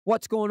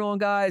What's going on,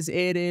 guys?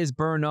 It is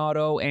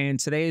Bernardo, and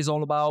today is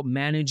all about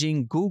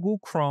managing Google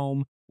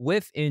Chrome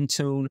with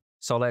Intune.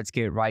 So let's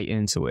get right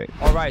into it.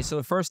 All right, so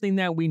the first thing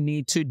that we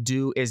need to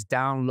do is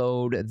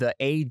download the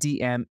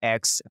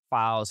ADMX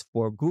files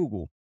for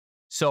Google.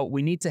 So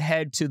we need to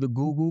head to the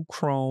Google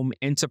Chrome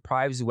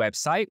Enterprise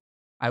website.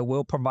 I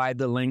will provide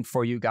the link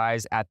for you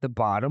guys at the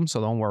bottom, so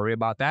don't worry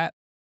about that.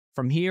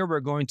 From here, we're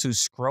going to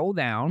scroll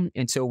down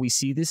until we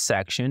see this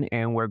section,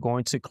 and we're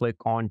going to click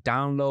on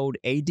Download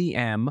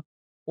ADM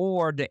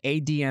or the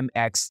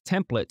ADMX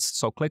templates.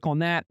 So click on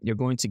that. You're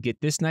going to get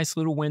this nice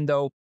little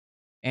window,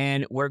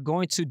 and we're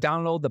going to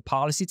download the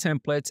policy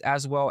templates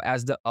as well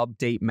as the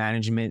update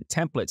management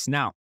templates.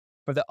 Now,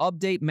 for the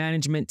update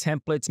management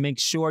templates, make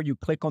sure you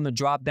click on the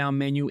drop-down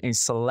menu and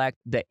select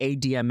the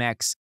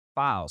ADMX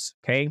files,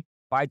 okay?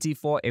 By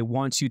default, it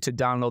wants you to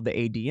download the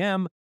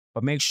ADM,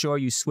 but make sure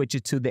you switch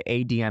it to the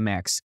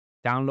ADMX.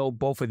 Download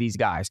both of these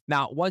guys.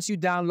 Now, once you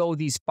download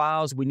these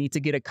files, we need to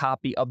get a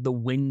copy of the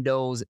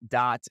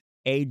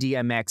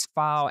Windows.ADMX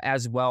file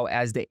as well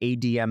as the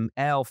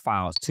ADML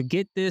files. To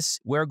get this,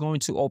 we're going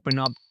to open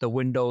up the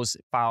Windows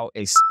File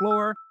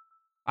Explorer.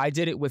 I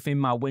did it within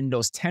my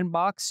Windows 10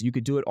 box. You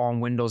could do it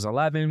on Windows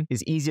 11.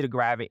 It's easy to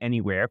grab it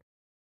anywhere.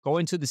 Go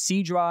into the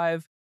C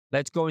drive.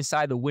 Let's go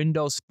inside the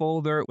Windows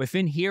folder.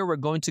 Within here, we're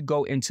going to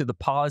go into the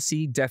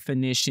Policy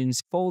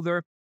Definitions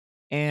folder,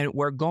 and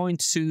we're going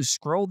to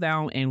scroll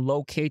down and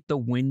locate the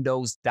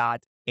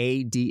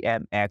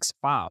Windows.ADMX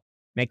file.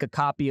 Make a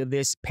copy of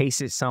this,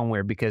 paste it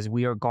somewhere because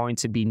we are going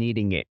to be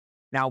needing it.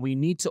 Now, we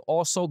need to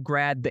also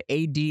grab the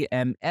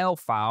ADML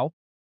file.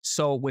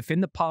 So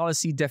within the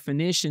Policy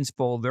Definitions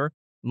folder,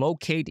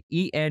 locate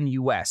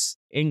ENUS,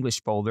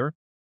 English folder.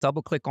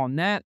 Double click on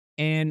that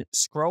and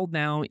scroll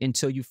down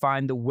until you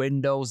find the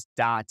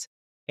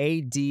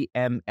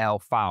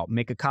Windows.ADML file.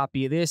 Make a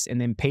copy of this and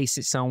then paste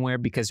it somewhere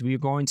because we're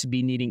going to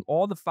be needing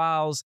all the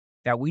files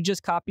that we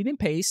just copied and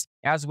pasted,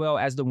 as well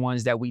as the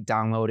ones that we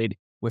downloaded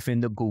within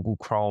the Google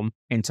Chrome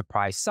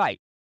Enterprise site.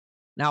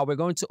 Now, we're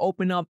going to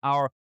open up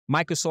our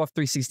Microsoft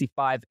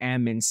 365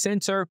 Admin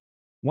Center.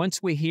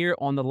 Once we're here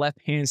on the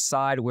left-hand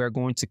side, we're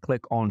going to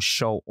click on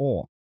Show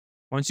All.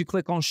 Once you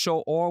click on Show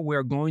All,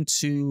 we're going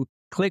to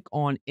click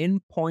on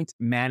Endpoint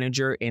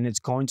Manager, and it's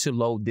going to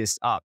load this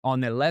up.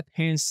 On the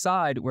left-hand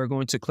side, we're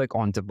going to click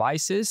on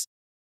Devices.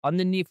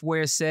 Underneath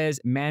where it says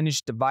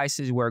Manage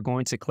Devices, we're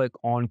going to click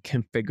on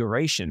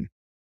Configuration.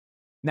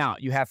 Now,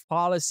 you have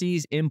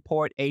Policies,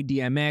 Import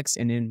ADMX,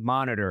 and then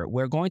Monitor.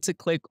 We're going to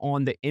click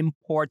on the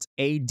Import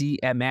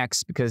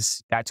ADMX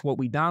because that's what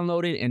we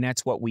downloaded and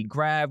that's what we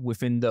grabbed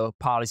within the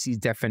Policies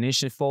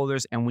Definition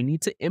folders, and we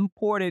need to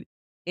import it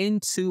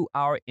into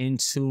our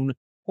Intune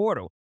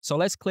portal. So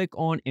let's click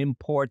on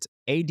Import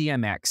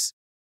ADMX.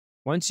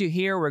 Once you're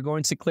here, we're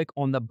going to click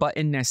on the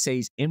button that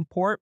says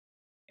Import.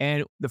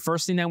 And the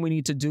first thing that we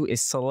need to do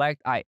is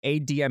select our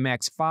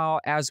ADMX file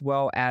as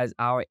well as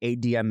our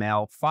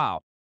ADML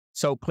file.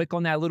 So click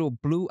on that little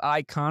blue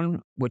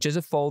icon, which is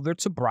a folder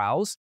to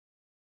browse.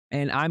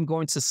 And I'm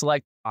going to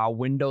select our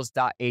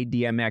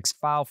Windows.ADMX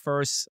file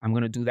first. I'm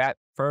going to do that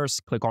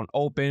first. Click on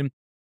Open.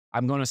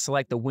 I'm going to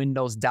select the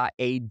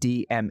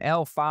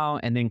Windows.ADML file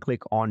and then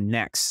click on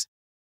Next.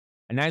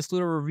 A nice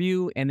little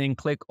review, and then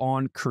click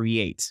on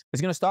Create.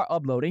 It's going to start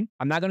uploading.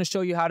 I'm not going to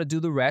show you how to do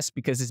the rest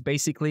because it's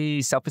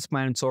basically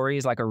self-explanatory.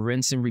 It's like a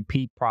rinse and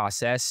repeat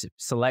process.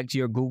 Select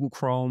your Google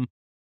Chrome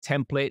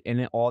template and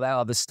then all that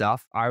other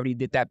stuff. I already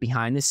did that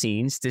behind the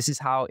scenes. This is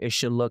how it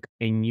should look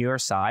in your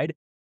side.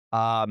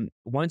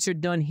 Once you're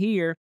done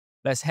here,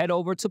 let's head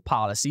over to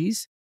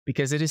Policies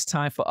because it is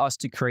time for us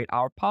to create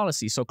our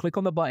policy. So click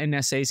on the button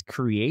that says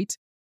Create.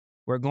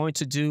 We're going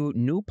to do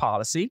New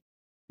Policy.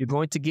 You're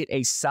going to get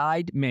a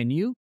side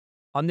menu.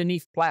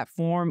 Underneath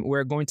Platform,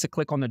 we're going to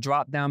click on the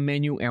drop-down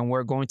menu and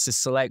we're going to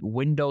select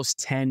Windows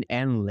 10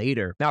 and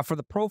later. Now for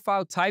the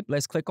profile type,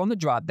 let's click on the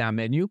drop-down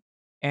menu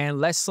and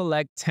let's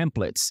select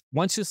Templates.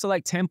 Once you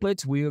select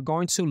Templates, we are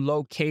going to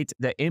locate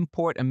the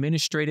Import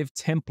Administrative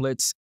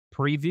Templates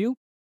preview.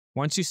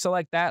 Once you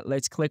select that,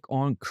 let's click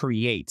on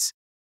Create.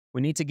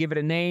 We need to give it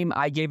a name.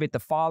 I gave it the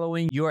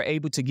following. You're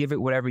able to give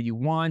it whatever you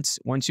want.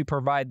 Once you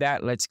provide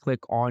that, let's click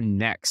on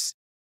Next.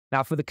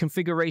 Now for the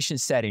configuration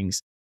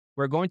settings,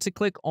 we're going to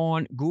click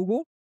on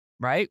Google,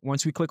 right?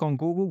 Once we click on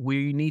Google,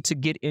 we need to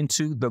get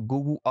into the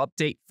Google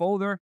Update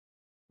folder.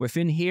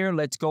 Within here,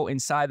 let's go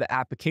inside the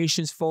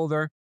Applications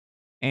folder.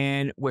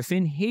 And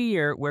within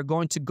here, we're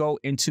going to go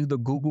into the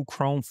Google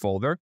Chrome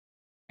folder.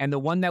 And the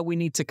one that we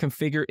need to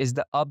configure is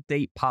the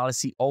Update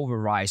Policy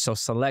Override. So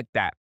select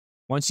that.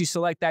 Once you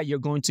select that, you're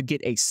going to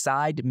get a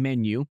side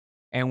menu.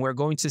 And we're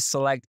going to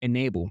select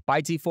Enable.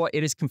 By default,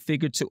 it is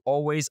configured to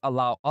always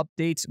allow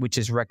updates, which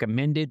is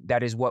recommended.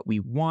 That is what we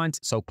want,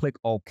 so click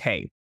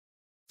OK.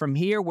 From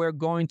here, we're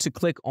going to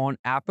click on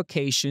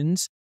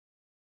Applications.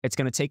 It's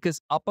going to take us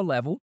up a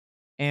level,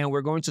 and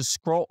we're going to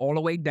scroll all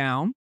the way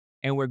down,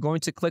 and we're going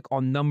to click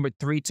on number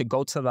 3 to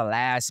go to the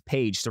last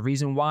page. The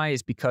reason why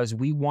is because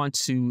we want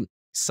to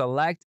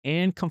select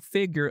and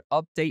configure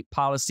Update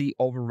Policy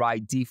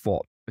Override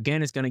Default.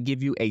 Again, it's going to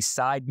give you a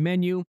side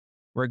menu.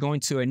 We're going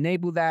to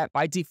enable that.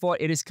 By default,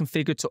 it is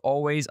configured to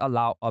always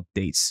allow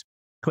updates.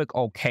 Click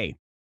OK.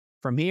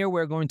 From here,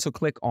 we're going to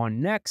click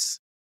on Next.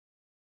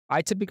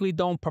 I typically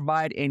don't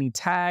provide any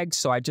tags,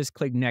 so I just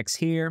click Next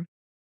here.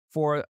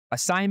 For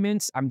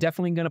assignments, I'm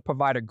definitely going to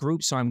provide a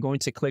group, so I'm going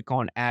to click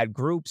on Add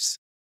Groups.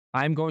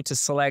 I'm going to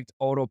select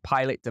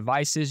Autopilot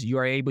Devices. You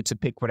are able to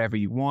pick whatever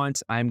you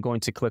want. I'm going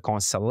to click on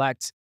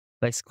Select.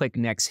 Let's click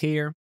Next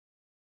here.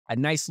 A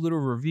nice little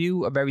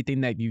review of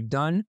everything that you've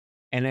done,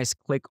 and let's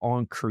click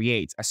on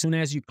Create. As soon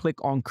as you click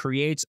on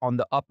Create, on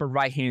the upper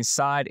right-hand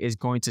side is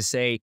going to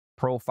say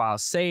Profile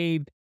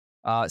Saved,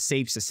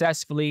 saved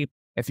successfully.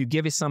 If you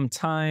give it some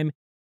time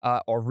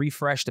or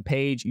refresh the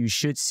page, you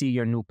should see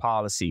your new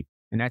policy.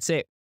 And that's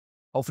it.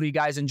 Hopefully you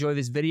guys enjoy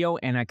this video,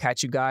 and I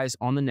catch you guys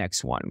on the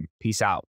next one. Peace out.